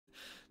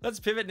Let's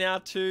pivot now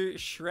to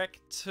Shrek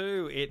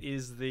 2. It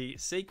is the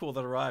sequel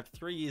that arrived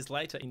 3 years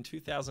later in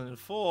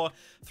 2004.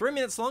 3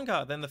 minutes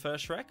longer than the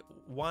first Shrek.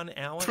 1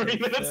 hour 3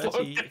 and minutes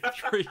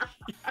 33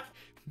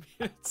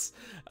 minutes.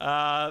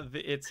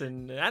 It's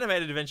an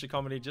animated adventure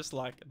comedy just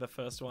like the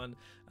first one.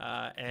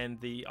 And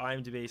the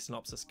IMDb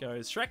synopsis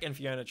goes, Shrek and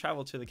Fiona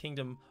travel to the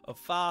kingdom of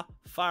Far,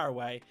 Far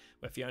Away,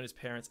 where Fiona's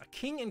parents are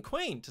king and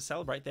queen to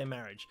celebrate their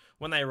marriage.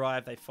 When they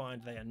arrive, they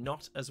find they are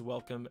not as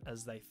welcome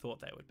as they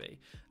thought they would be.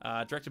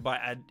 Directed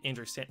by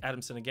Andrew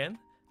Adamson again,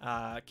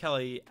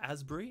 Kelly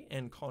Asbury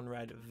and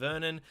Conrad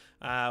Vernon.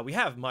 We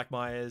have Mike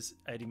Myers,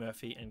 Eddie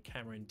Murphy, and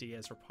Cameron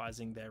Diaz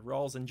reprising their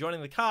roles. And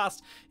joining the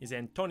cast is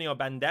Antonio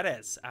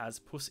Banderas as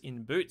Puss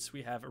in Boots.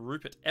 We have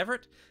Rupert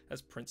Everett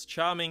as Prince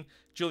Charming,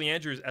 Julie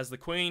Andrews as the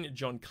Queen,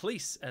 John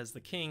Cleese as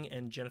the King,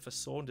 and Jennifer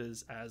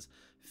Saunders as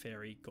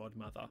Fairy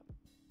Godmother.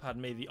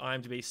 Pardon me, the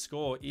IMDb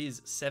score is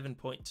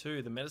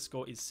 7.2, the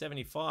Metascore is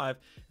 75,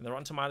 and the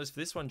Rotten Tomatoes for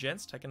this one,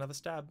 gents, take another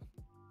stab.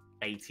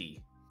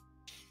 80.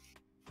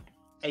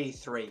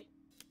 83.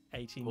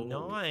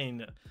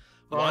 89. Ooh. 1%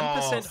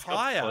 Oh,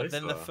 higher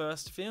than the closer.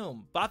 first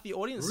film. But the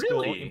audience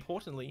Really? score,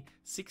 importantly,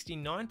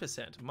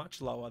 69%,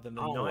 much lower than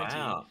the 90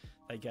 wow.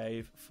 they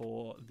gave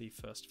for the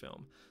first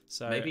film.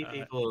 So Maybe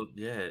people,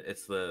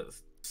 it's the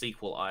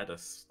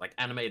sequel-itis, like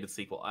animated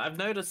sequel. I've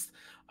noticed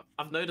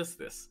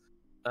this.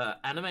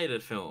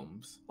 Animated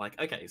films, like,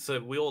 okay, so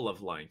we all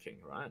love Lion King,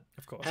 right?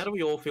 of course, How do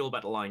we all feel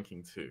about Lion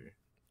King 2?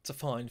 it's a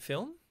fine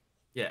film.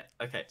 Yeah,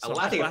 okay. So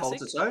I think it classic?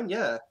 holds its own,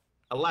 yeah.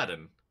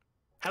 Aladdin.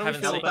 How do we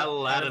Haven't feel seen- about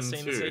Aladdin haven't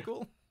seen the 2?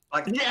 sequel.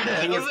 Like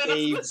Yeah, King of that's the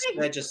Thieves, thing.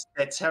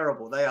 they're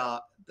terrible. They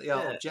are Yeah.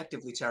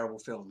 objectively terrible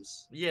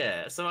films.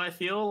 Yeah, so I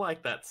feel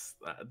like that's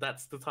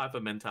the type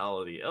of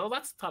mentality. Oh,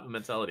 that's the type of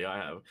mentality I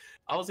have.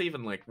 I was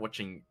even like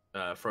watching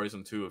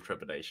Frozen 2 with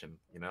trepidation.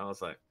 You know, I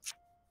was like,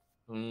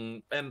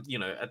 and you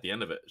know, at the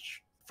end of it,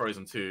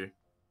 Frozen 2,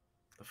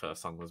 the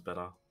first song was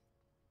better.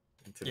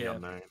 Into the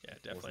unknown. Yeah,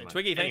 definitely. Wasn't it?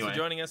 Twiggy, thanks Anyway. for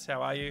joining us.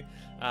 How are you?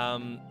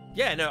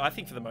 Yeah, no, I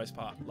think for the most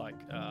part, like,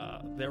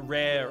 they're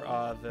rare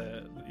are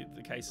the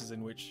cases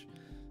in which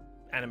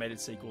animated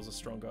sequels are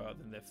stronger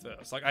than their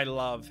first. Like, I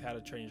love How to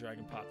Train Your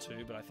Dragon Part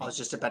 2, but I I think was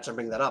just about to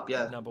bring that up,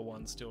 yeah. number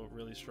one's still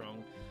really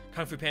strong.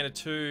 Kung Fu Panda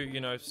 2,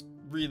 you know,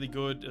 really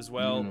good as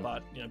well,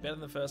 but, you know, better than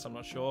the first, I'm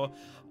not sure.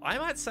 I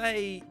might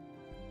say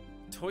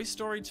Toy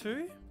Story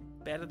 2,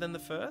 better than the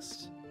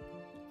first.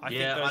 I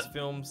think those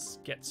films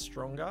get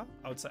stronger.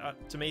 I would say,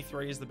 to me,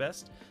 3 is the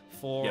best.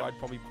 4, Yep. I'd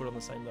probably put on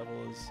the same level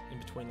as in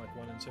between like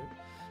 1 and 2.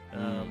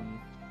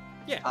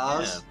 Yeah.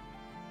 Ours?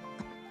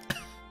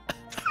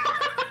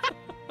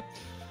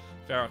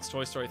 Ferox,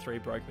 Toy Story 3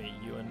 broke me.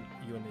 You and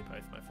me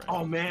both, my friend.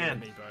 Oh You man!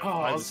 and me both. Oh,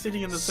 I was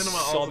sitting in the cinema, I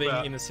was sobbing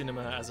about- in the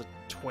cinema as a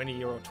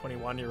 20 or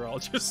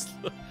 21-year-old. Just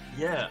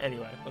Yeah.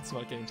 anyway, let's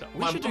not get into it. We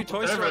My should do mum Toy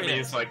over Story at me,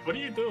 next. is like, what are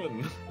you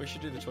doing? We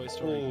should do the Toy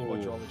Story Ooh.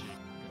 quadrology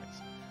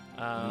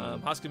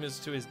next. High School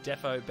Musical 2 is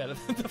defo better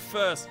than the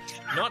first.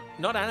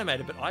 Not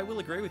animated, but I will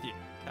agree with you,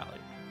 Callie.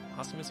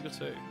 High School Musical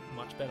 2,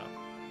 much better.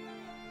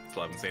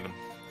 Still haven't seen them.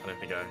 I don't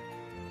think I.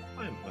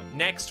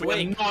 Next We are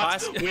week, High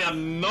not. School... We are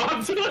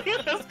not doing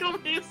a High School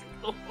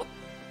Musical.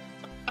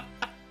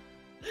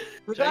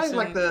 Regarding Jason,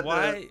 like the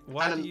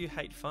why anim- do you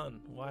hate fun?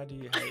 Why do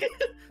you hate...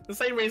 The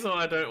same reason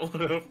I don't want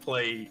to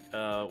play.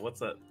 What's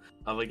that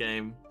other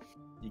game?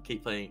 You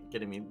keep playing,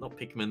 getting me. Not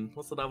Pikmin.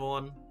 What's that other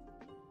one?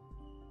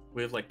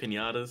 With like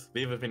pinatas.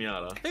 Viva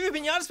Pinata. Viva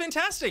Pinata's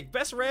fantastic!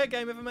 Best rare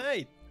game ever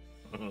made.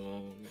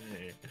 Oh,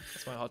 yeah.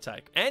 That's my hot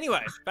take.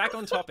 Anyway, back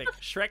on topic.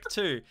 Shrek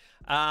 2.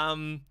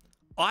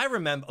 I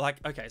remember, like,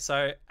 okay,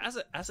 so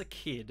as a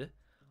kid,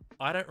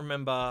 I don't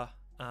remember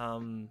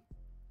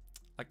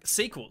like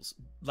sequels,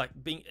 like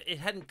being, it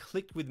hadn't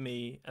clicked with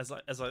me as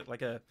a,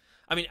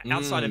 I mean,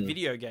 outside of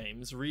video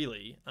games,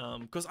 really,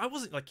 because I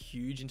wasn't like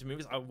huge into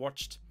movies. I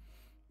watched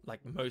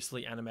like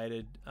mostly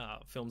animated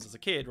films as a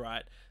kid,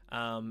 right?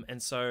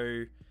 And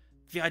so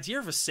the idea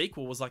of a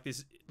sequel was like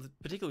this,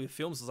 particularly with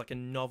films, was like a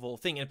novel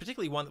thing, and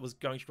particularly one that was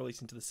going to release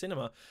into the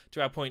cinema.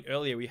 To our point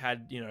earlier, we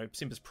had, you know,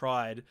 Simba's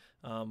Pride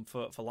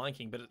for Lion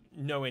King, but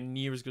nowhere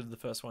near as good as the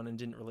first one, and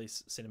didn't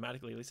release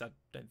cinematically. At least I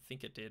don't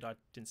think it did. I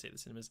didn't see it at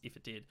the cinemas if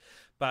it did.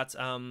 But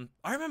I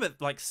remember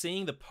like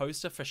seeing the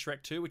poster for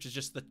Shrek 2, which is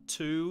just the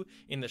 2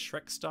 in the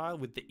Shrek style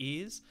with the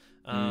ears.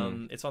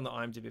 It's on the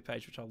IMDb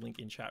page, which I'll link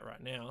in chat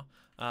right now.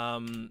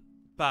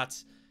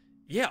 But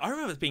yeah, I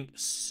remember being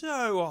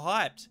so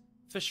hyped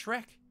for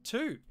Shrek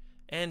 2,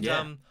 and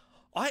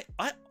I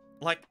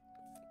like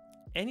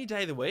any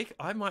day of the week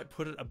I might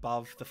put it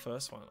above the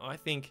first one. I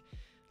think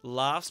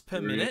laughs per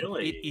minute,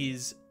 it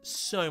is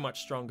so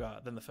much stronger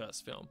than the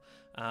first film,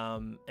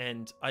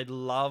 and I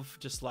love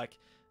just like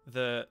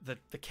the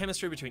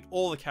chemistry between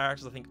all the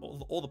characters. I think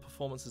all the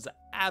performances are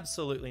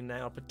absolutely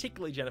nailed,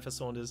 particularly Jennifer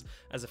Saunders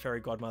as a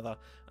fairy godmother.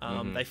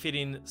 They fit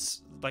in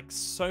like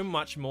so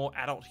much more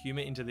adult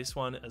humor into this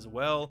one as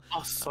well.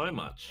 Oh, so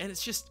much. And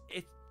it's just,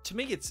 to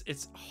me,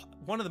 it's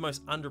one of the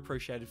most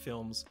underappreciated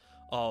films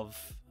of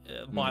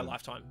my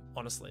lifetime,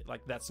 honestly.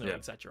 Like, that's no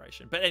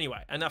exaggeration. But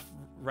anyway, enough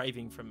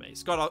raving from me.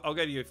 Scott, I'll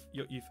go to you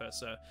first.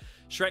 So,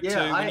 Shrek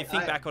 2, when you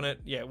think back on it,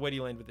 where do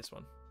you land with this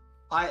one?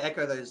 I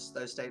echo those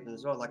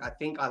statements as well. Like, I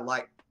think I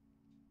like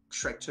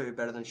Shrek 2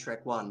 better than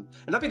Shrek 1. And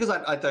not because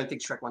I don't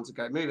think Shrek 1's a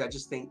great movie, I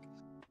just think,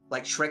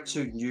 like, Shrek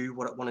 2 knew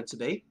what it wanted to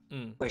be,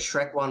 where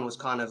Shrek 1 was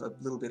kind of a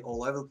little bit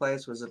all over the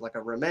place. Was it like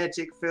a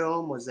romantic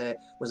film? Was it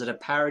a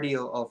parody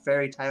of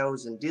fairy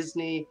tales and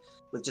Disney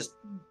with just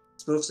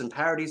spoofs and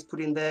parodies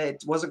put in there?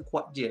 It wasn't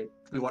quite,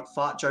 we want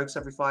fart jokes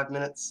every 5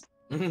 minutes.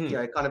 Kind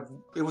of,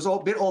 it was a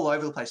bit all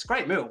over the place.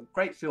 Great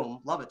film,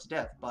 love it to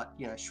death. But,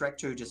 Shrek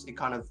 2 just,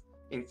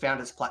 it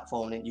found its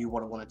platform and it knew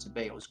what it wanted to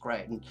be. It was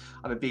great. And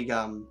I'm a big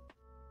John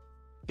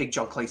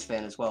Cleese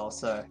fan as well.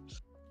 So,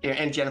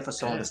 and Jennifer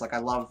Saunders. Like, I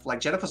love,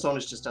 Jennifer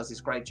Saunders just does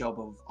this great job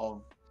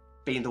of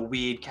being the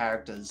weird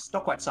characters,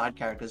 not quite side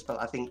characters,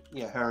 but I think,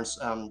 her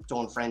and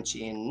Dawn French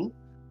in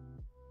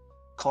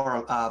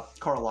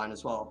Coraline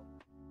as well.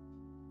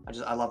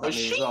 I love that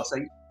movie as well. So,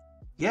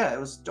 yeah, it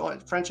was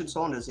French and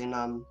Saunders in,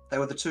 they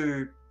were the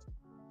two,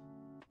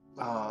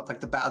 like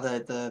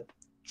the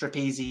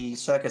trapeze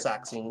circus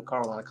acts in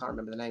Coraline. I can't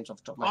remember the names off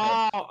the top of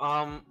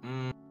my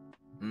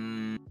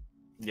head.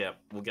 Yeah,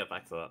 we'll get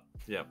back to that.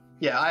 Yeah.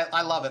 Yeah,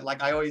 I love it.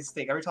 Like, I always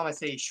think, every time I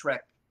see Shrek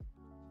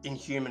in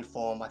human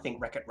form, I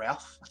think Wreck-It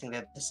Ralph. I think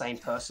they're the same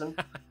person.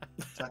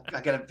 So I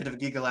get a bit of a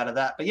giggle out of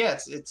that. But yeah,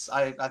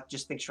 I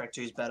just think Shrek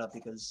 2 is better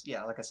because,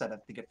 like I said, I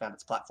think it found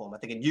its platform. I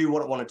think it knew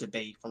what it wanted to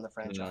be from the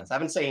franchise. I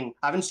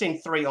haven't seen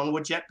 3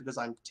 onwards yet because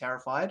I'm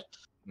terrified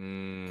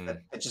that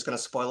it's just going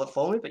to spoil it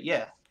for me. But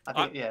yeah, I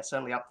think,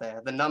 certainly up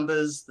there. The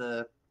numbers,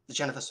 the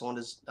Jennifer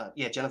Saunders,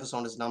 Jennifer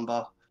Saunders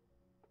number.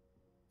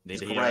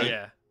 Need a great.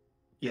 hero.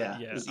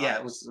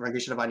 It was a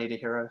rendition of I Need a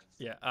Hero.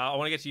 Yeah, I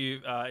want to get to you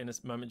in a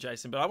moment,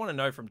 Jason, but I want to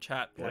know from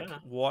chat,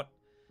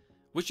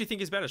 which do you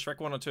think is better, Shrek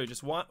 1 or 2?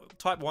 Just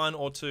type 1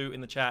 or 2 in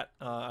the chat.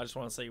 I just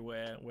want to see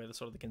where the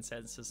sort of the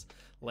consensus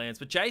lands.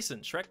 But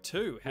Jason, Shrek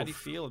 2, how do you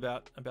feel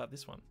about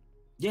this one?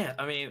 Yeah,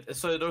 I mean,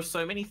 so there's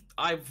so many.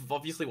 I've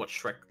obviously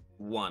watched Shrek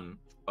 1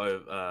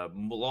 a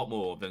lot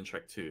more than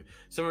Shrek 2.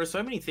 So there are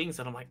so many things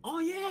that I'm like, oh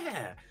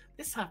yeah,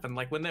 this happened.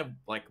 Like when they're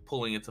like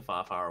pulling into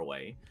Far, Far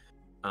Away.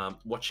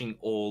 Watching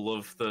all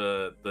of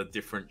the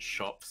different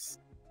shops,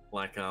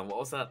 like what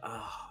was that?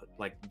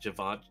 Like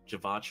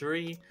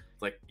Javachery,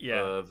 like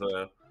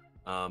the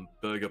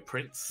Burger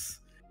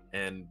Prince,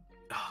 and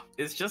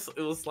it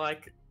was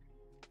like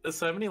there's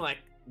so many like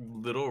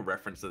little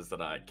references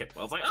that I kept.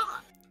 I was like,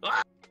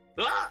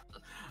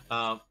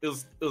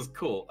 it was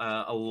cool.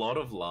 A lot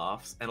of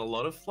laughs and a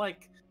lot of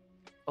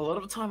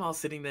the time I was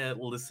sitting there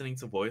listening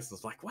to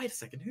voices, like, wait a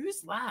second,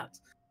 who's that?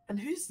 And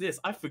who's this?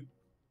 I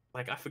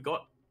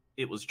forgot.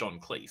 It was John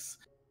Cleese,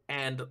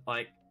 and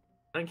like,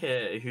 I don't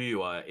care who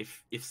you are.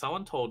 If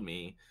someone told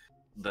me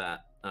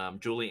that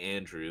Julie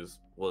Andrews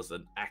was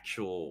an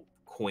actual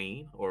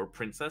queen or a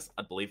princess,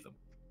 I'd believe them.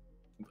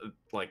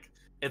 Like,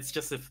 it's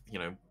just if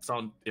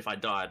if I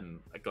died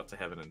and I got to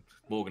heaven and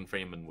Morgan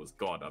Freeman was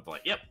God, I'd be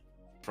like, yep,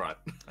 right.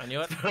 I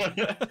knew it.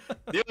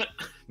 Knew it.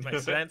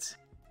 Makes sense.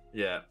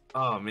 Yeah.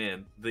 Oh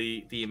man,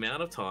 the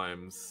amount of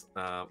times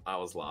I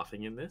was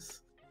laughing in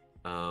this.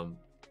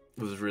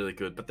 Was really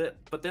good,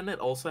 but then it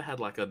also had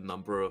like a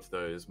number of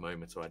those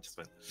moments where I just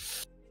went,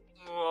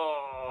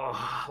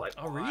 oh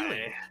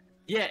really?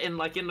 Yeah, and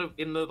like in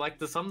the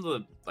like some of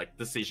the like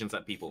decisions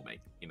that people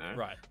make,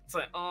 right? It's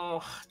like,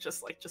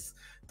 just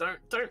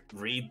don't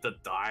read the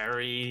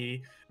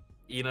diary,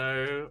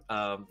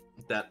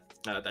 that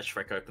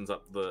Shrek opens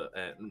up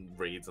and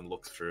reads and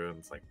looks through, and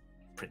it's like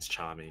Prince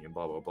Charming and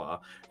blah blah blah,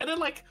 and then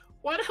like,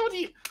 why the hell do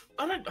you?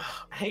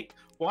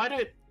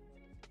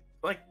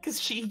 Because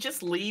she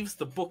just leaves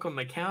the book on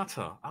the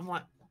counter. I'm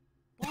like,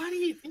 why do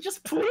you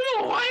just put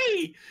it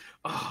away?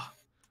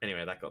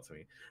 Anyway, that got to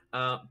me.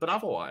 But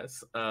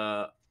otherwise,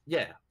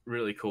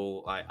 really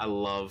cool. I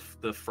love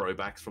the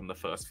throwbacks from the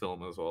first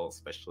film as well,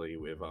 especially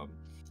with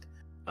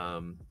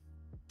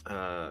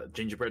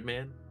Gingerbread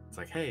Man. It's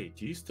like, hey,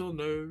 do you still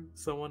know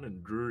someone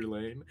in Drury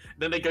Lane? And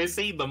then they go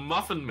see the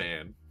Muffin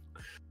Man.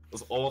 It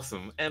was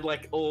awesome, and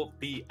like all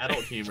the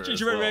adult humor.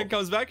 Gingerbread Man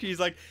comes back and he's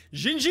like,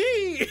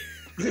 Gingy!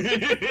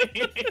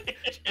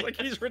 Like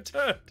he's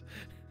returned.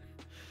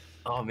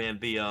 Oh man,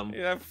 the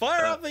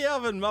fire up the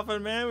oven,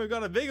 Muffin Man. We've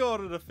got a big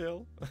order to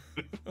fill.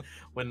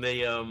 when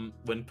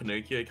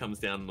Pinocchio comes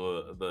down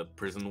the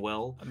prison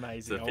well,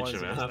 amazing. I wanted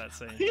to watch that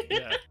scene.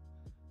 Yeah.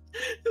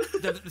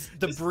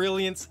 the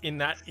brilliance in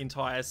that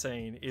entire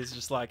scene is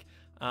just like,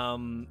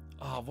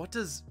 what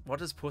does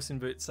Puss in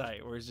Boots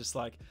say? Or he's just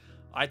like,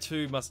 I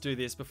too must do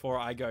this before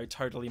I go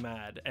totally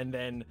mad, and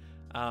then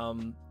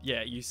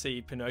you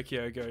see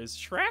Pinocchio goes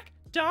Shrek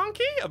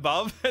donkey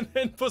above, and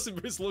then Puss in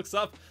Boots looks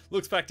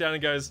back down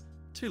and goes,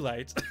 too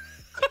late.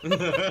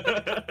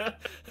 But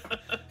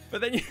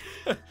then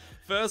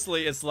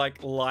firstly it's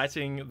like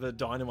lighting the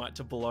dynamite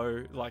to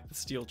blow like the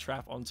steel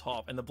trap on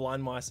top, and the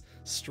blind mice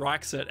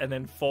strikes it and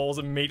then falls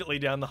immediately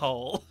down the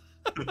hole.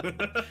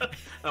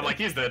 I'm like,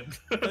 he's dead.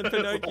 And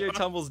Pinocchio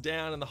tumbles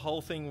down, and the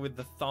whole thing with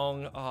the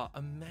thong are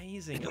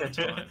amazing at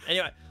the time.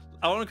 Anyway,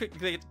 I want to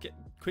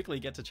quickly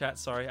get to chat.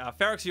 Sorry,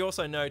 Ferox, you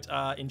also note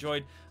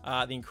enjoyed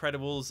The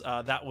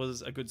Incredibles. That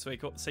was a good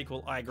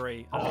sequel. I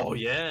agree. Oh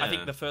yeah, I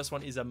think the first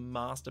one is a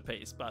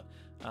masterpiece, but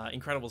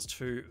Incredibles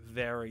 2,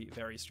 very,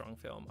 very strong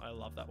film. I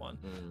love that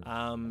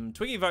one.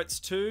 Twiggy votes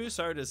 2,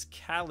 so does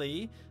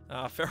Callie.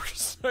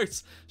 Ferox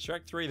notes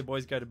Shrek 3, The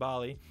Boys Go to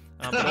Bali.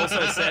 But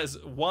also says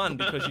 1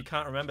 because you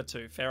can't remember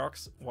 2.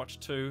 Ferox, watch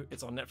 2.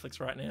 It's on Netflix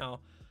right now.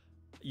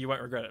 You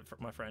won't regret it,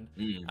 my friend.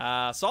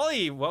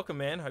 Solly, welcome,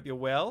 man. Hope you're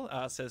well.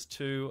 Says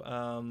 2.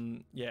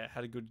 Yeah,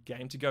 had a good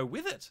game to go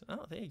with it.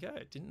 Oh, there you go.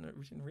 Didn't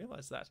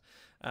realize that.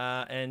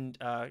 And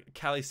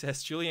Callie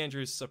says Julie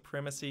Andrews'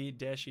 supremacy.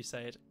 Dare she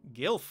say it?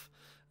 Gilf.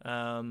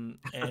 And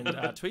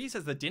Twiggy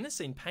says the dinner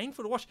scene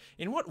painful to watch.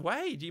 In what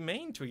way do you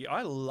mean, Twiggy?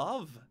 I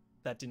love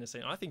that dinner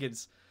scene. I think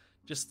it's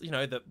just, you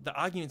know, the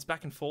arguments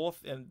back and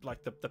forth, and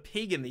like the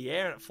pig in the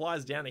air, and it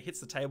flies down, it hits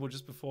the table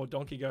just before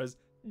Donkey goes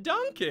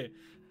Donkey,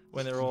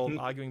 when they're all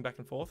arguing back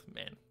and forth.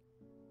 Man,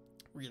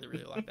 really,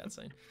 really like that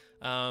scene.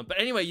 But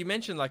anyway, you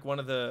mentioned like one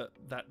of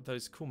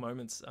those cool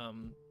moments,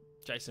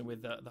 Jason,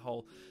 with the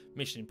whole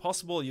Mission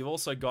Impossible. You've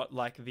also got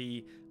like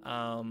the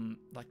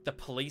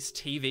police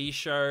TV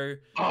show.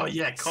 Oh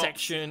yeah, Cops.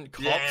 Section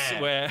Cops,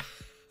 Yeah.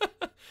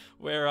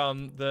 where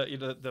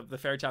the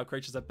fairy tale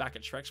creatures are back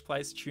at Shrek's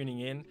place tuning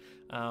in,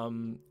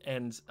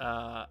 and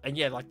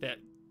yeah, like that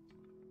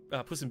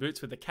Puss in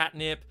Boots with the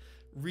catnip.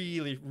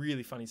 Really,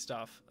 really funny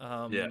stuff.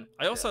 I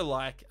also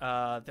like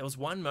there was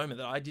one moment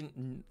that I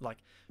didn't like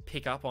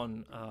pick up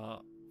on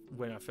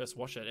when I first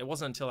watched it. It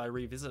wasn't until I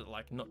revisited it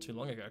like not too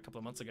long ago, a couple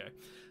of months ago,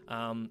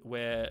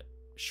 where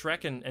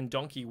Shrek and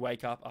Donkey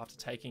wake up after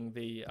taking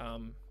the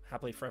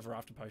happily forever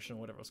after potion or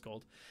whatever it was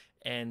called,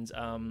 and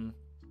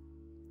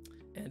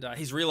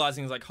he's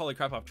realizing, he's like, holy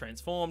crap, I've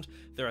transformed.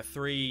 There are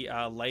 3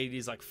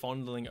 ladies like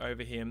fondling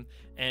over him,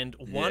 and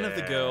one of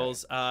the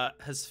girls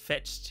has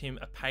fetched him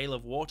a pail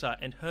of water,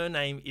 and her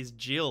name is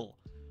Jill.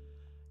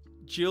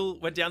 Jill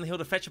went down the hill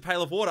to fetch a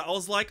pail of water. I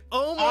was like,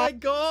 oh my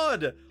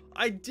god,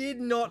 I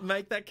did not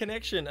make that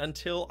connection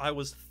until I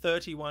was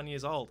 31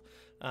 years old.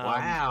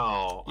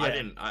 Wow.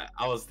 Yeah.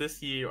 I was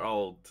this year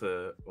old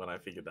when I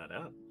figured that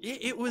out. Yeah,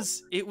 it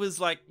was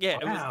like, yeah,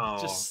 Wow.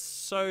 It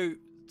was just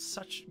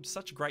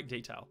such great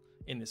detail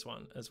in this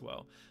one as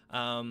well.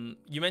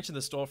 You mentioned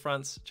the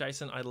storefronts,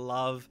 Jason. I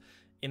love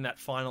in that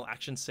final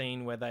action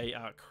scene where they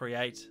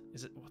create,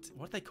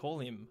 what do they call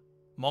him?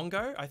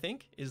 Mongo, I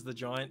think, is the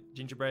giant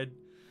gingerbread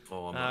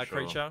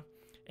creature. Sure.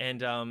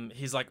 And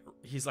he's like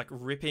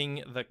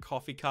ripping the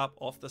coffee cup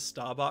off the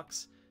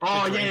Starbucks.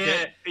 Oh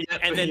yeah.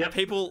 And then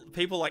people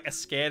like are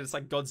scared. It's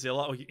like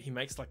Godzilla, or he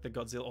makes like the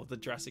Godzilla or the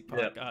Jurassic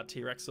Park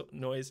T-Rex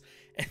noise,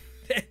 and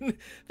then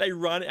they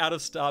run out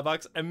of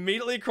Starbucks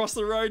immediately across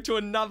the road to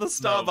another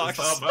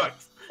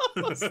Starbucks.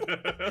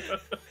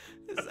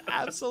 It's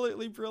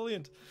absolutely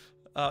brilliant.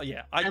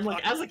 Yeah,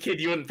 as a kid,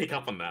 you wouldn't pick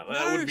up on that.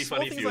 That would be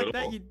funny if you like would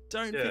have. That you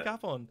don't pick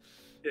up on.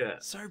 Yeah,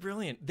 so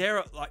brilliant. There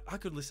are like, I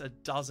could list a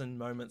dozen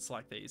moments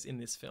like these in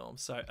this film.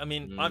 So I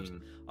mean,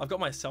 I've got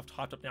myself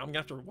hyped up now. I'm gonna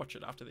have to watch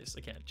it after this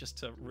again just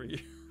to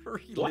relive.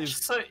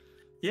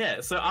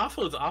 So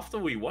afterwards, after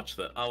we watched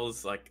it, I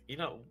was like,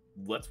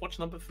 let's watch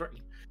number 3,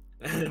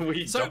 and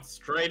we jumped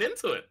straight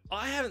into it.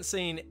 I haven't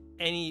seen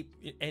any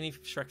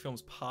Shrek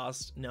films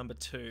past number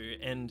 2,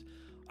 and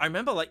I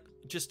remember like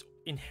just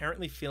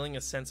inherently feeling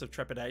a sense of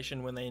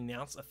trepidation when they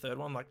announced a 3rd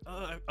one. I'm like,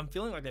 oh, I'm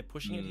feeling like they're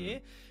pushing it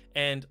here.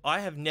 And I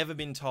have never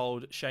been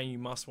told, Shane, you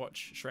must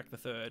watch Shrek the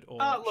 3rd or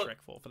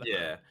Shrek 4 for that.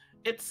 Yeah,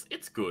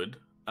 it's good.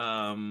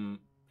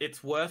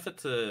 It's worth it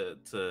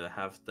to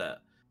have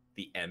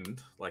the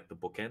end, like the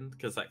bookend,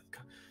 because like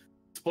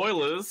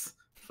spoilers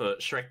for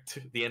Shrek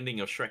 2, the ending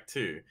of Shrek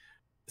 2.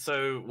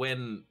 So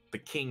when the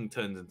king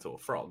turns into a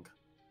frog,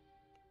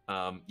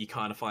 you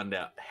kind of find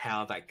out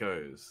how that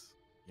goes.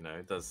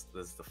 Does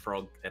the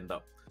frog end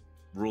up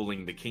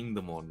ruling the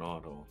kingdom or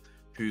not, or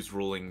who's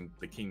ruling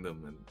the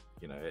kingdom? And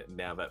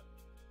now that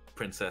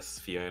Princess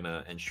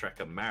Fiona and Shrek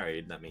are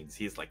married, that means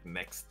he's like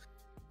next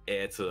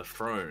heir to the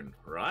throne,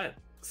 right?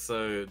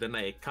 So then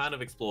they kind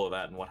of explore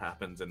that and what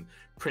happens, and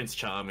Prince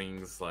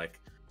Charming's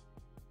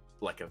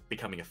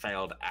becoming a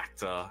failed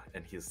actor,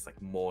 and he's like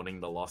mourning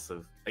the loss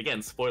of,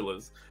 again,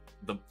 spoilers,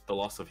 the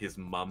loss of his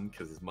mum,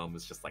 because his mum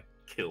was just like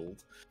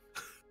killed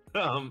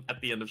at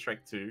the end of Shrek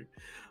 2.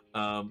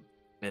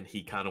 And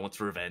he kind of wants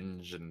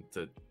revenge and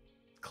to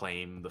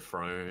claim the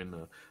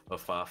throne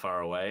of Far,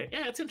 Far Away.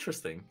 Yeah, it's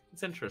interesting.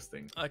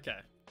 Okay.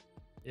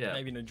 Yeah.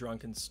 Maybe in a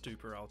drunken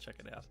stupor, I'll check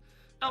it out.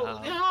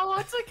 Oh,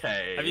 that's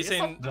okay. Have you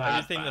seen the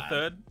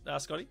 3rd,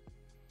 Scotty?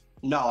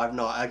 No, I've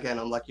not. Again,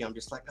 I'm like you. I'm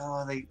just like,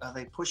 oh, are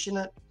they pushing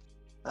it?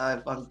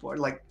 I'm bored.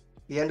 Like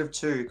the end of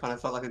 2 kind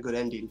of felt like a good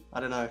ending. I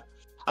don't know.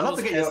 I'd love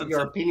to get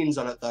your opinions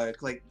on it though,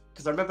 like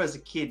because I remember as a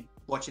kid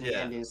watching the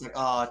ending, it's like,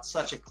 oh, it's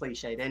such a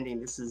cliched ending.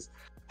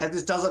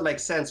 This doesn't make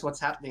sense. What's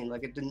happening?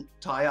 Like it didn't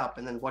tie up.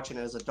 And then watching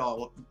it as a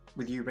adult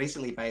with you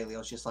recently, Bailey, I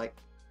was just like,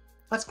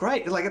 that's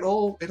great. Like it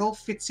all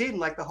fits in.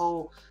 Like the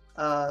whole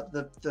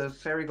the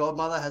fairy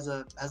godmother has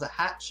a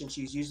hatch and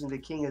she's using the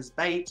king as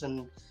bait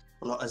and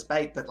well, not as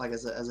bait but like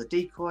as a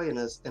decoy and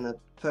a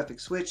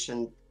perfect switch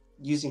and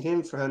using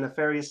him for her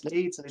nefarious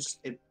needs and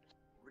it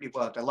really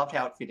worked. I loved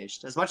how it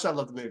finished. As much as I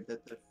love the movie, the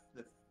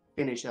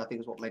finish I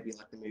think is what made me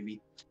like the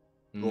movie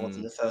more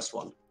than the first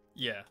one.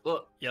 Yeah.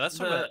 Well, yeah, let's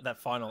talk about that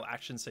final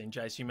action scene,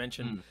 Jace. You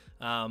mentioned,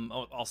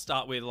 I'll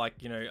start with like,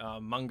 you know,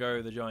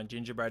 Mungo, the giant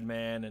gingerbread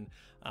man,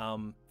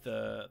 and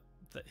they're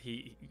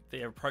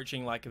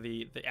approaching like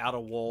the outer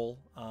wall,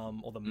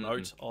 or the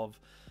moat of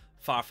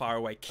Far, Far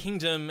Away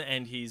Kingdom,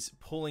 and he's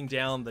pulling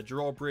down the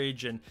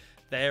drawbridge, and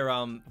they're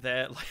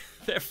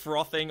they're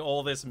frothing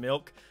all this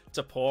milk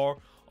to pour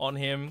on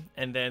him,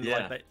 and then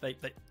like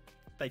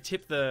they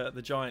tip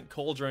the giant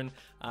cauldron,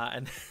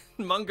 and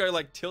Mungo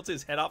like tilts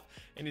his head up,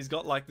 and he's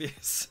got like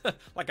this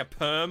like a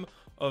perm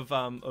of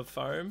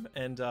foam,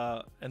 and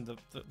the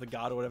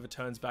guard or whatever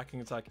turns back,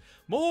 and it's like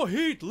more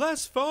heat,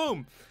 less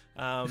foam.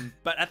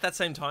 But at that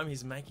same time,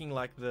 he's making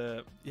like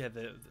the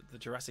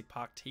Jurassic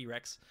Park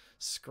T-Rex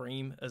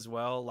scream as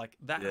well. Like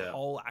that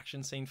whole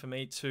action scene for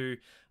me too.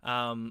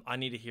 I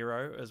Need a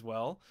Hero as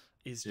well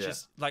is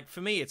just like, for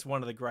me, it's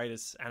one of the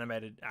greatest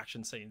animated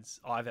action scenes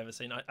I've ever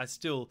seen. I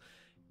still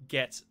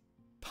get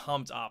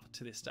pumped up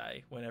to this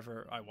day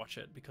whenever I watch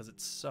it because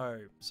it's so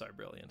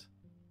brilliant.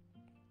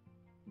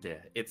 Yeah,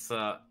 it's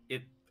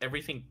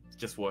everything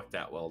just worked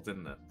out well,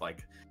 didn't it?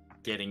 Like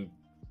getting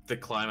the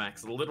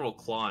climax, the literal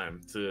climb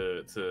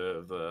to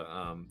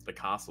the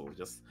castle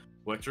just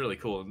worked really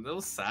cool. And it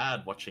was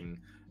sad watching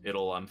it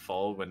all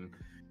unfold when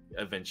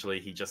eventually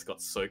he just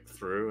got soaked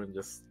through and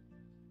just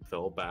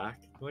fell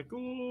back. Like,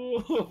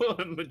 ooh,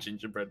 and the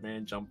gingerbread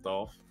man jumped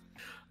off.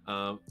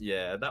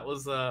 Yeah, that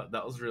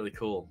was really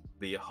cool.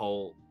 The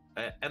whole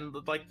and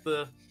like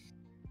the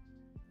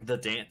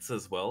dance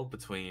as well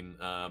between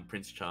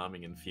Prince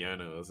Charming and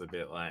Fiona was a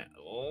bit like,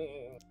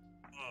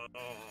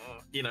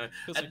 you know,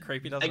 feels so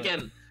creepy, doesn't it?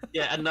 Again,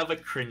 yeah, another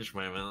cringe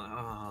moment.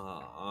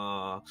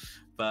 Like,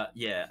 but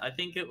yeah, I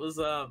think it was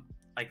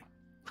like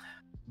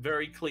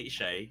very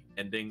cliche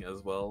ending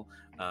as well.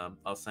 I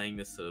was saying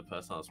this to the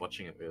person I was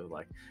watching it with,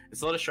 like,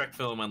 it's not a Shrek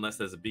film unless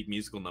there's a big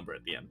musical number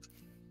at the end,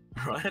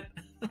 right?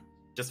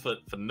 Just for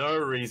no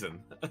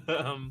reason.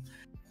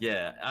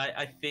 Yeah,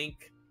 I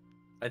think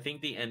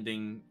the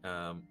ending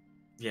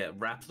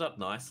wrapped it up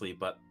nicely,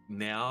 but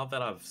now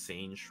that I've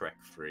seen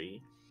Shrek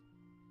 3,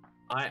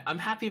 I'm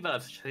happy that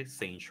I've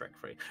seen Shrek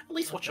 3. At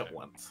least watch it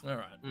once. All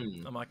right.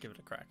 I might give it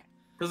a crack.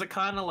 Because it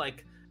kind of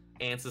like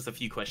answers a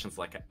few questions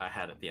like I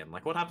had at the end.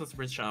 Like, what happens to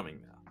Prince Charming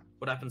now?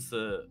 What happens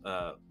to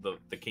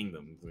the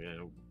kingdom?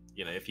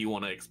 You know, if you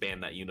want to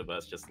expand that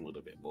universe just a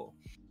little bit more,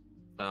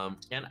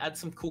 and add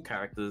some cool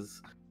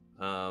characters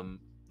from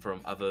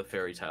other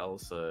fairy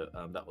tales. So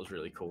that was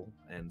really cool.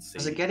 And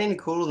does it get any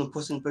cooler than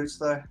Puss in Boots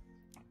though?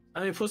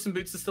 I mean, Puss in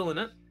Boots is still in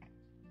it.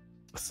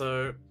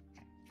 So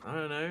I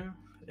don't know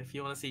if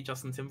you want to see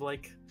Justin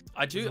Timberlake.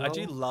 I do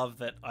love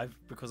that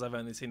because I've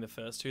only seen the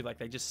first two, like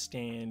they just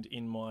stand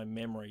in my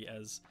memory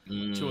as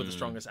two of the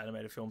strongest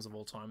animated films of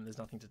all time, and there's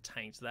nothing to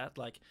taint that.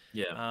 Like,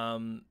 you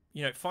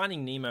know,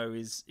 Finding Nemo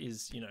is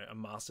you know, a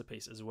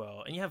masterpiece as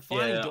well, and you have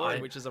Finding Dory,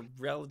 which is a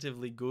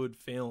relatively good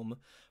film,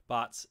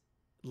 but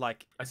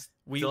like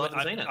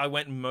I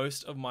went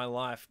most of my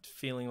life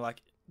feeling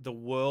like the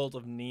world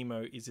of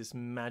Nemo is this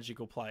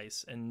magical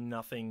place, and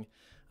nothing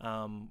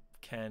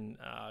can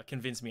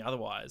convince me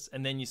otherwise.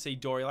 And then you see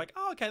Dory, like,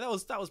 oh, okay, that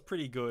was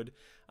pretty good.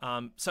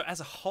 So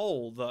as a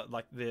whole,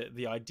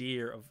 the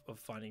idea of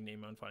Finding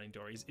Nemo and Finding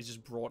Dory is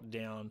just brought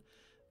down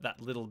that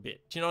little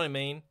bit. Do you know what I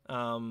mean?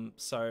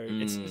 So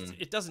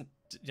it doesn't,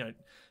 you know,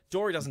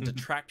 Dory doesn't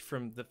detract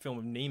from the film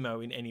of Nemo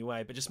in any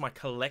way, but just my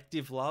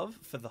collective love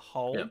for the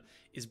whole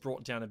is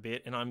brought down a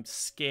bit, and I'm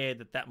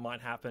scared that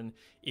might happen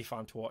if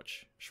I'm to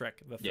watch Shrek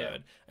the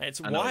third. And it's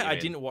why I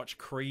didn't watch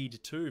Creed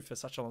 2 for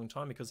such a long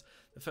time, because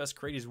the first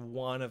Creed is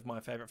one of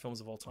my favorite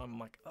films of all time. I'm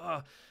like,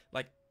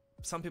 like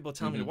some people are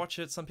telling me to watch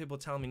it, some people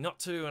are telling me not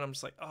to, and I'm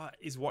just like,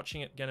 is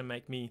watching it gonna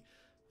make me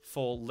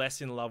fall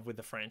less in love with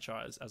the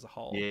franchise as a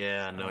whole?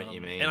 Yeah, I know what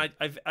you mean. And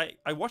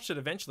I watched it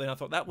eventually, and I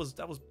thought that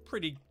was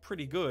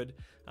pretty good,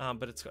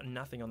 but it's got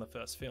nothing on the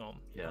first film.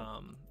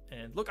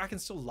 And look, I can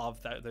still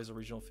love those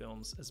original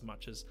films as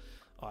much as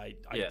I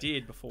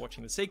did before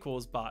watching the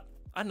sequels, but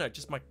I don't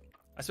know,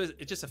 I suppose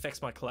it just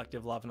affects my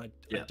collective love, and I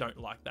don't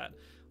like that.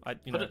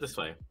 Put it this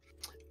way,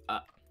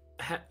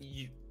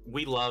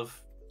 we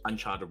love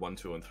Uncharted 1,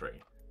 2, and 3,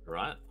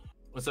 right?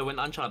 So when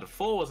Uncharted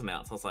 4 was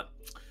announced, I was like,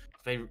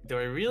 do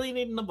I really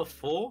need number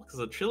 4? Because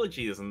the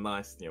trilogy is a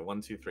nice,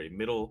 1, 2, 3,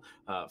 middle,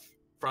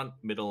 front,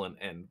 middle, and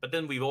end. But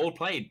then we've all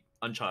played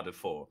Uncharted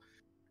 4,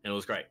 and it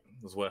was great.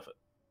 It was worth it.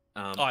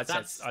 I'd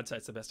say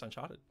it's the best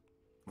Uncharted.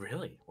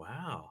 Really?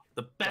 Wow.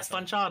 The best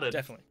Uncharted.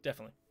 Definitely.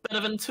 Better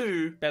than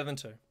 2.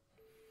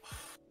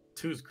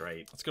 2 is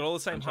great. It's got all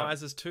the same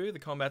highs as 2. The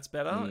combat's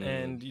better,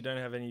 and you don't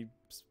have any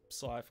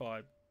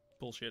sci-fi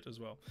bullshit as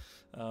well.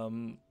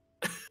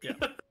 Yeah.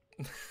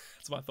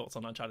 that's my thoughts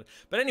on Uncharted.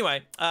 But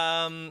anyway,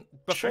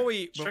 before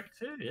Shrek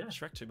 2, yeah.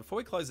 Shrek 2. Before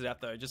we close it out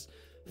though, just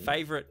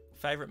favorite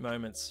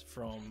moments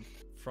from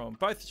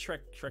both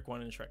Shrek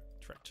 1 and Shrek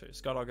 2.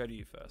 Scott, I'll go to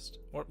you first.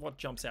 What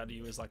jumps out to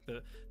you as like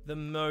the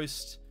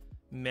most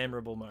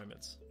memorable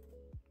moments?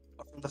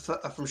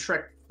 From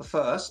Shrek, the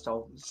first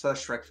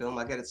Shrek film,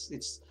 I get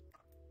it's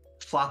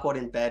Farquaad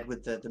in bed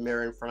with the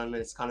mirror in front of him.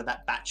 It's kind of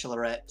that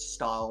Bachelorette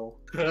style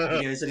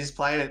videos that he's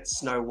playing at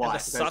Snow White. And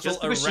the subtle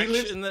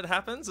erection that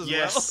happens as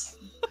well.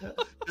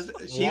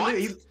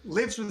 He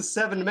lives with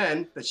 7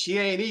 men, but she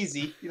ain't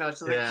easy. You know,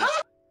 it's like,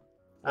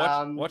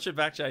 watch it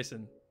back,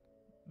 Jason.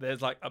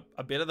 There's like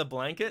a bit of the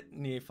blanket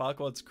near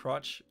Farquaad's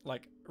crotch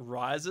like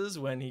rises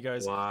when he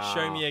goes,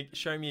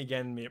 show me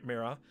again,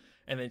 mirror.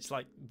 And then it's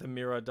like the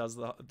mirror does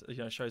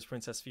shows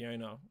Princess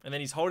Fiona, and then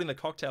he's holding the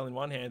cocktail in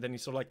one hand, then he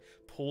sort of like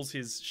pulls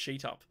his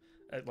sheet up,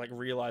 and like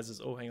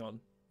realizes, oh, hang on,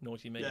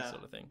 naughty me,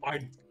 sort of thing. I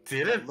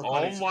did it.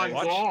 Oh my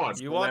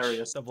god! You watch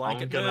the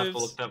blanket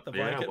moves. The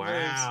blanket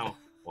moves.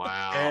 Wow.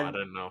 I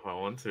don't know if I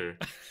want to.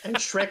 And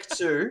Shrek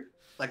 2,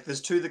 like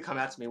there's 2 that come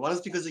out to me. One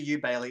is because of you,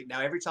 Bailey. Now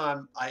every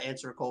time I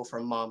answer a call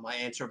from Mum, I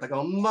answer it by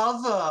going,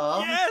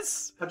 "Mother."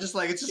 Yes. I'm just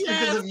like, it's just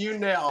because of you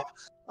now.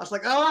 I was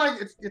like, oh,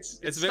 it's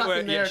a bit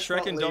where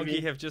Shrek and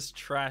Donkey have just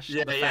trashed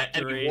the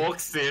factory. And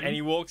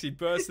he walks in. He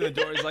bursts in the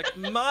door. He's like,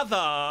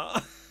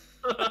 "Mother."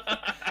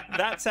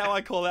 That's how I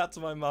call out to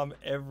my mum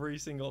every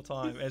single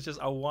time. It's just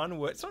a one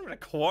word. It's not even a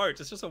quote.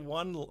 It's just a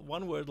one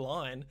word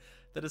line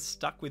that has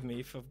stuck with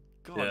me for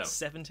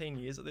 17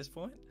 years at this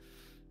point.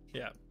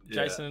 Yeah,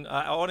 Jason,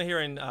 I want to hear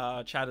in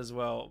chat as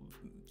well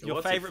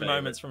your favorite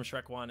moments from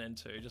Shrek 1 and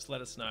 2. Just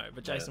let us know.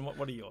 But Jason,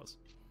 what are yours?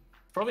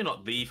 Probably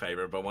not the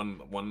favorite, but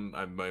one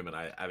moment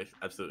I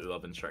absolutely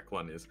love in Shrek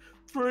 1 is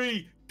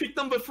 3. Pick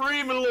number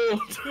 3, my lord.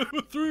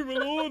 3, my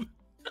lord.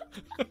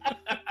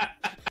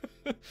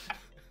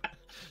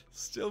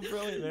 Still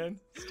brilliant, man.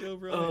 Still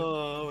brilliant.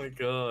 Oh my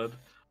god.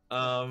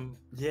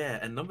 Yeah,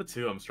 and number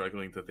 2, I'm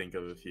struggling to think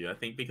of a few. I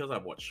think because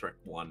I've watched Shrek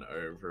 1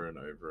 over and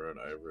over and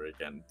over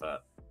again,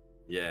 but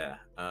yeah,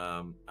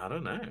 I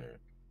don't know.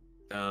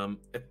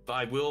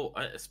 I will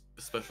a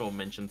special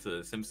mention to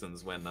The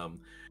Simpsons when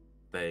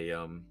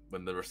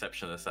when the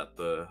receptionist at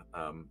the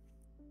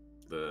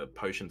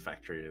potion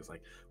factory is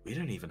like, "We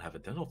don't even have a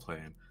dental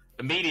plan."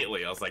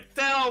 Immediately, I was like,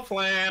 "Dental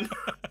plan."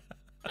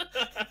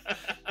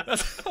 I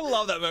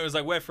love that moment. It's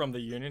like, "We're from the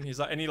union." He's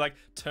like, and he like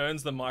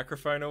turns the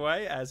microphone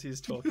away as he's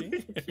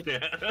talking.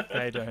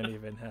 They don't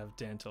even have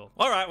dental.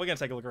 All right, we're gonna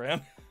take a look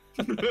around.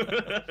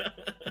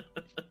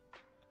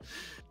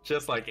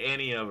 Just like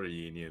any other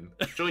union,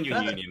 join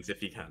your unions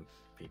if you can.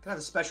 Can I have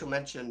a special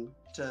mention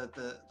to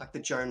the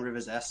Joan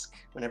Rivers-esque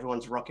when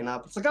everyone's rocking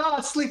up? It's like,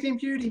 it's Sleeping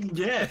Beauty.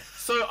 Yeah.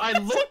 So I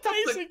looked at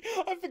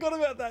I forgot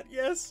about that.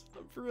 Yes.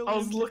 Brilliant. I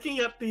was looking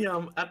at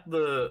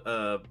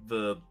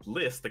the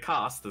list, the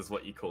cast is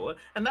what you call it,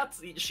 and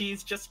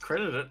she's just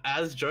credited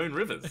as Joan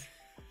Rivers.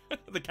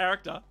 The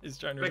character is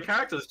Joan Rivers. The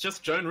character is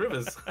just Joan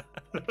Rivers.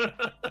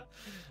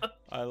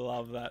 I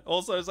love that.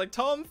 Also, it's like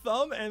Tom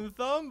Thumb and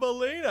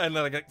Thumbelina, and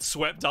then they get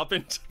swept up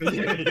into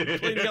cleaning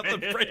up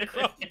the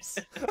breadcrumbs.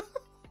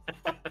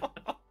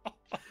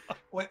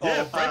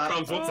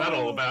 Breadcrumbs. What's that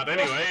all about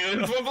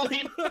anyway?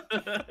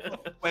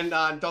 When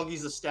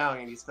Doggy's a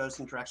stallion, his first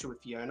interaction with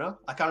Fiona,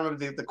 I can't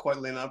remember the quote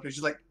line up, but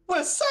she's like,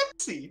 "We're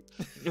sexy."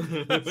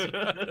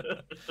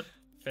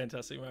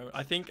 Fantastic moment.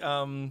 I think.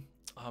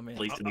 Oh man,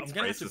 Please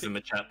Express in the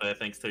chat there.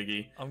 Thanks,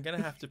 Togi. I'm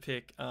gonna have to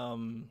pick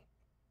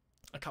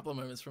a couple of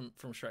moments from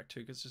Shrek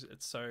 2 because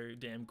it's so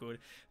damn good.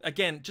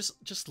 Again,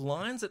 just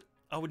lines that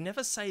I would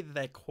never say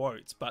they're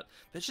quotes, but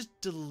they're just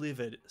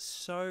delivered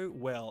so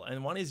well.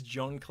 And one is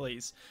John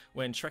Cleese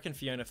when Shrek and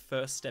Fiona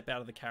first step out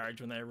of the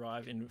carriage when they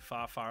arrive in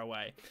Far, Far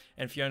Away,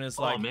 and Fiona's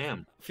like,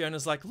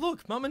 Fiona's like,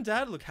 "Look, Mum and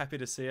Dad look happy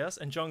to see us,"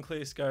 and John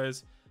Cleese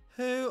goes,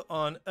 "Who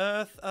on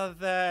earth are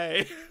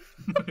they?"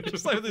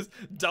 Just like this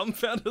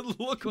dumbfounded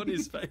look on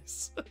his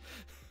face.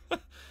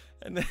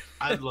 And then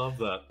I love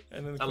that.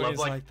 And then the Queen's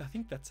like, "I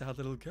think that's our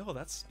little girl.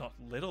 That's not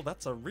little.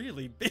 That's a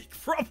really big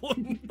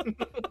problem."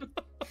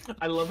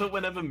 I love it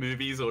whenever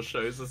movies or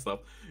shows and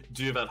stuff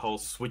do that whole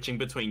switching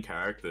between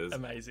characters.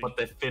 Amazing. But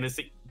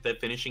they're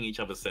finishing each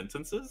other's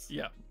sentences.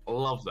 Yeah. I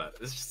love that.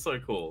 It's just so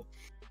cool.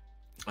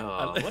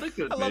 What a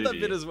good movie. I love that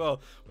bit as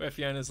well, where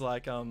Fiona's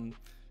like,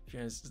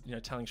 Fiona's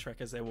telling Shrek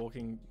as they're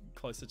walking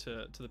closer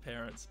to the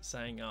parents,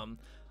 saying,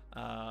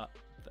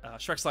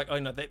 Shrek's like, "Oh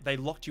no, they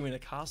locked you in a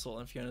castle,"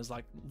 and Fiona's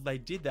like, "They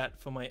did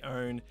that for my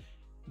own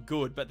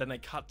good," but then they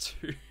cut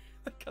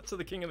to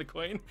the king and the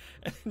queen,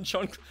 and then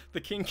the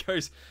king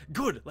goes,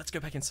 "Good, let's go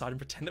back inside and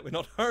pretend that we're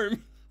not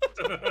home."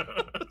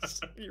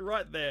 You're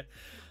right there.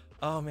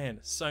 Oh man,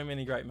 so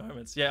many great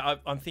moments. Yeah,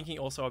 I'm thinking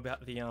also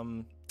about the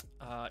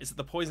is it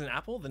the Poison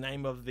Apple, the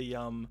name of the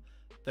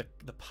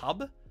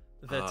pub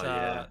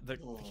that the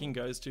king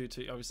goes to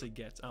obviously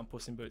get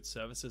Puss in Boots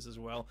services as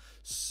well.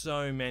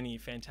 So many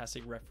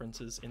fantastic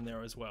references in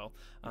there as well,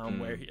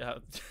 where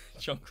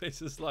John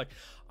Cleese is like,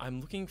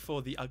 I'm looking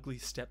for the ugly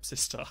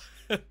stepsister.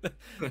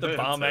 The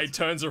barmaid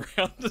turns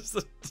around as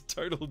the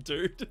total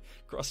dude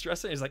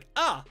cross-dresser. He's like,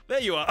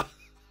 there you are.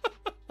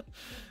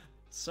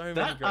 So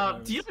many great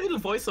moments. Do you know who the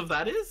voice of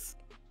that is?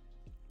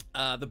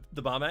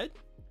 The barmaid?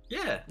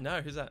 Yeah.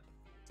 No, who's that?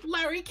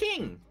 Larry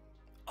King.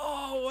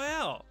 Oh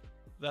wow,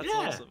 that's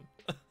awesome.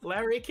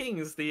 Larry King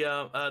is the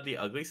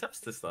ugly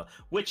stepsister.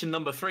 Which in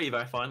number 3,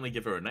 they finally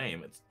give her a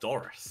name. It's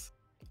Doris.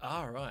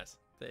 Right.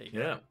 There you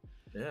go.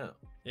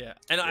 Yeah.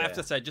 And I have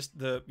to say, just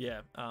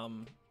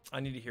I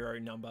Need a Hero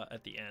number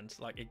at the end,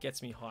 like it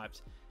gets me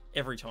hyped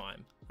every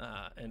time.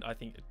 And I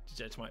think,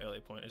 to my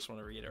earlier point, I just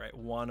want to reiterate,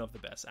 one of the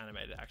best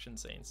animated action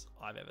scenes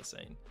I've ever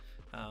seen.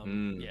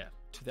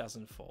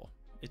 2004.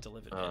 It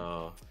delivered.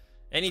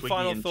 Any Twiggy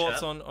final and thoughts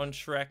Chat? on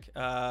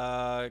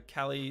Shrek?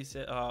 Callie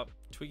said,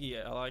 Twiggy,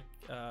 I like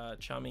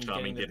Charming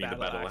getting the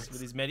battle axe with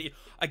his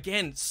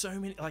Again, so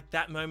many, like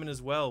that moment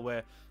as well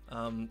where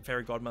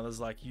Fairy Godmother's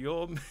like,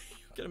 you're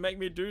gonna make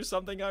me do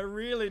something I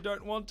really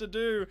don't want to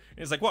do. And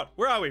he's like, what?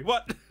 Where are we?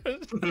 What?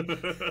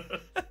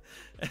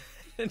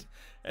 and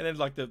then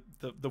like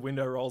the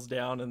window rolls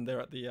down and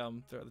they're at the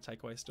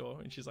takeaway store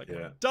and she's like,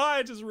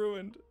 diet is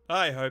ruined.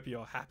 I hope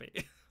you're happy.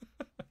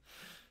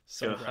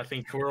 So I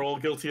think we're all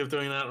guilty of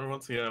doing that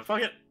once.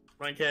 Fuck it.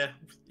 Don't care.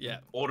 Yeah.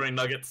 Ordering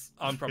nuggets.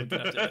 I'm probably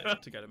going to have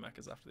to go to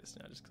Macca's after this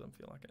now just because I'm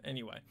feeling like it.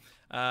 Anyway,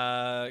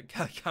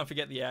 can't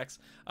forget the axe.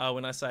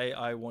 When I say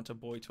I want a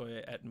boy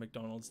toy at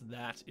McDonald's,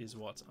 that is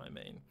what I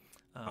mean.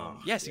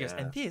 Yes, he goes,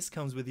 and this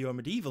comes with your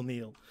medieval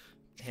meal.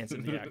 Hands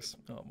him the axe.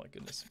 Oh my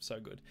goodness, so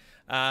good.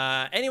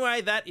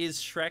 Anyway, that is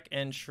Shrek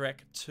and Shrek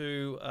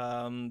 2.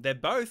 They're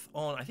both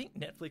on, I think,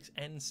 Netflix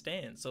and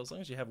Stan. So as long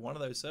as you have one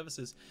of those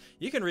services,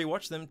 you can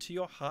rewatch them to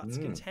your heart's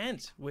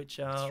content, which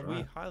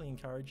we highly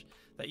encourage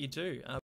that you do.